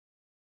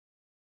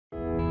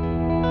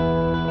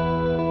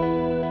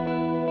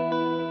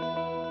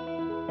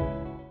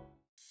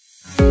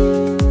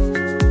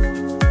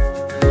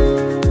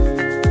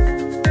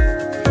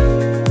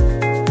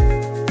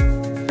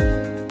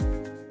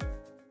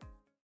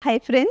Hi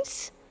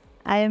friends,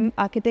 I am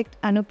architect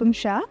Anupam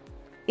Shah,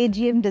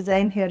 AGM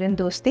design here in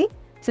Dosti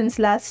since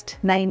last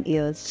 9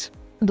 years.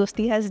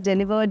 Dosti has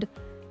delivered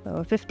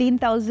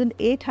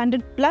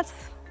 15,800 plus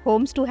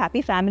homes to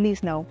happy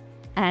families now.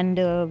 And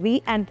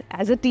we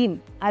as a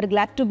team are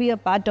glad to be a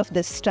part of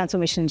this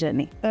transformation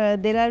journey.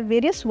 There are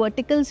various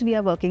verticals we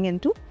are working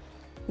into.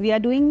 We are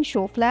doing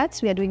show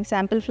flats, we are doing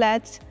sample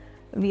flats,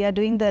 we are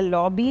doing the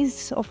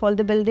lobbies of all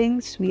the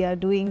buildings, we are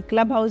doing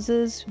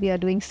clubhouses, we are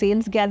doing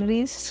sales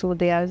galleries. So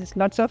there are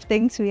lots of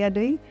things we are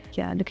doing.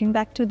 Yeah, looking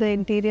back to the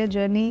interior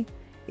journey,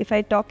 if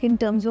I talk in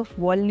terms of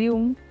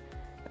volume,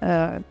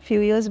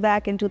 few years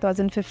back in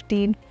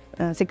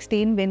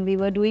 2015-16, when we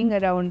were doing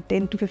around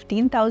 10 to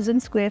 15,000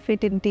 square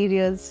feet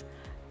interiors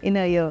in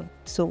a year.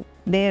 So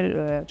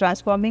they're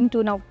transforming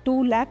to now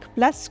 2 lakh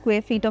plus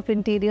square feet of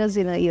interiors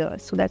in a year.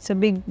 So that's a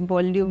big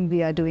volume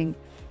we are doing.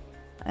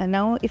 And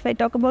now if I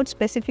talk about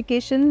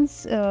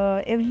specifications,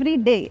 every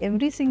day,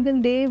 every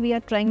single day, we are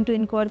trying to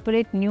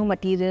incorporate new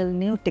material,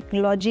 new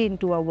technology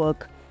into our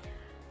work.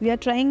 We are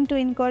trying to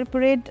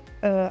incorporate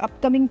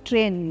upcoming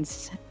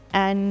trends,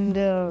 and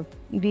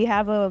we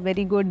have a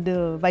very good,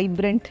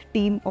 vibrant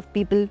team of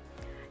people.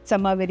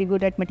 Some are very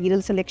good at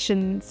material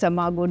selection, some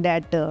are good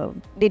at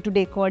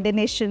day-to-day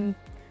coordination.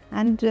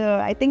 And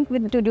I think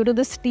due to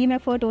this team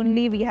effort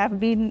only, we have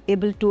been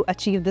able to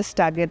achieve this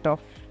target of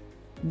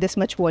this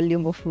much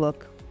volume of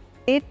work.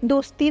 At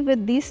Dosti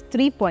with these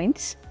 3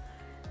 points.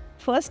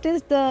 First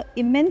is the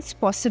immense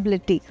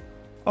possibility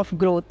of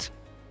growth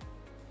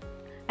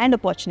and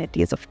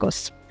opportunities, of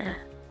course.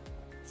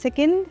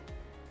 Second,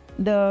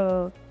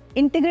 the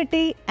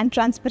integrity and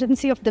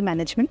transparency of the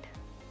management.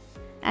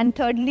 And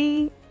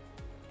thirdly,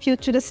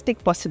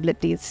 futuristic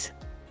possibilities.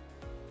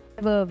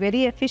 We have a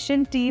very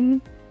efficient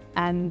team,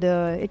 and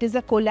it is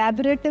a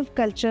collaborative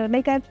culture.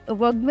 Like I've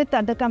worked with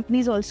other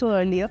companies also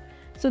earlier.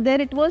 So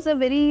there it was a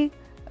very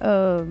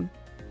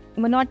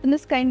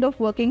monotonous kind of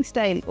working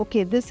style.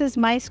 Okay, this is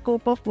my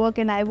scope of work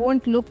and I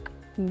won't look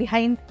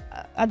behind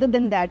other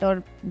than that,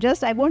 or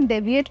just I won't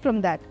deviate from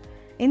that.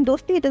 In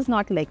Dosti, it is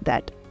not like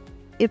that.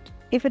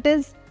 If it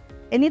is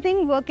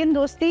anything work in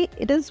Dosti,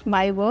 it is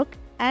my work,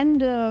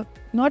 and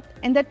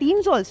the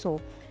teams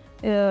also.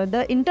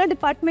 The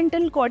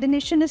interdepartmental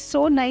coordination is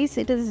so nice.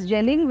 It is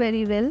gelling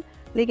very well.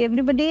 Like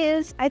everybody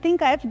is, I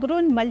think I've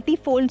grown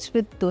multi-folds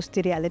with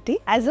Dosti Realty.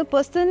 As a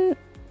person,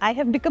 I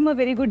have become a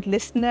very good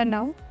listener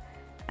now,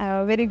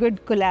 a very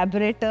good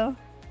collaborator,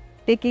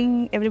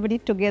 taking everybody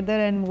together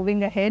and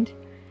moving ahead,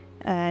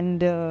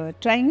 and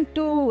trying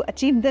to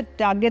achieve the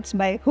targets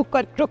by hook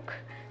or crook.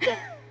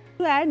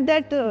 To add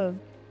that,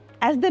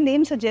 as the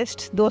name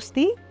suggests,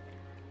 Dosti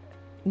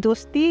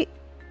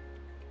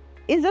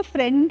is a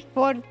friend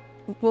for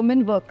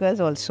women workers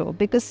also,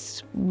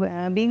 because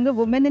being a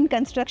woman in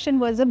construction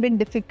was a bit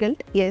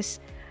difficult, yes.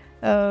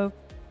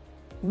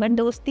 But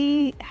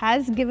Dosti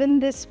has given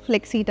this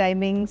flexi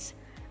timings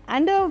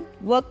and a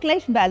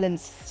work-life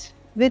balance,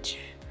 which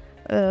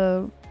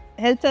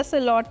helps us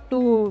a lot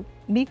to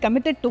be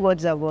committed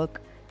towards our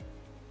work.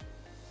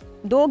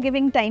 Though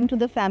giving time to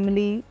the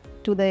family,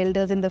 to the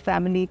elders in the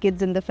family,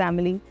 kids in the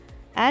family,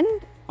 and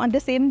on the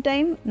same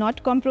time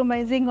not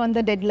compromising on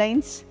the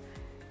deadlines.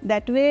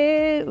 That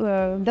way,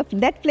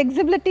 that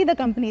flexibility the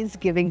company is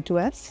giving to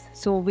us.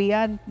 So we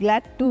are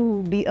glad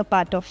to be a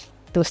part of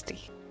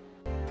Dosti.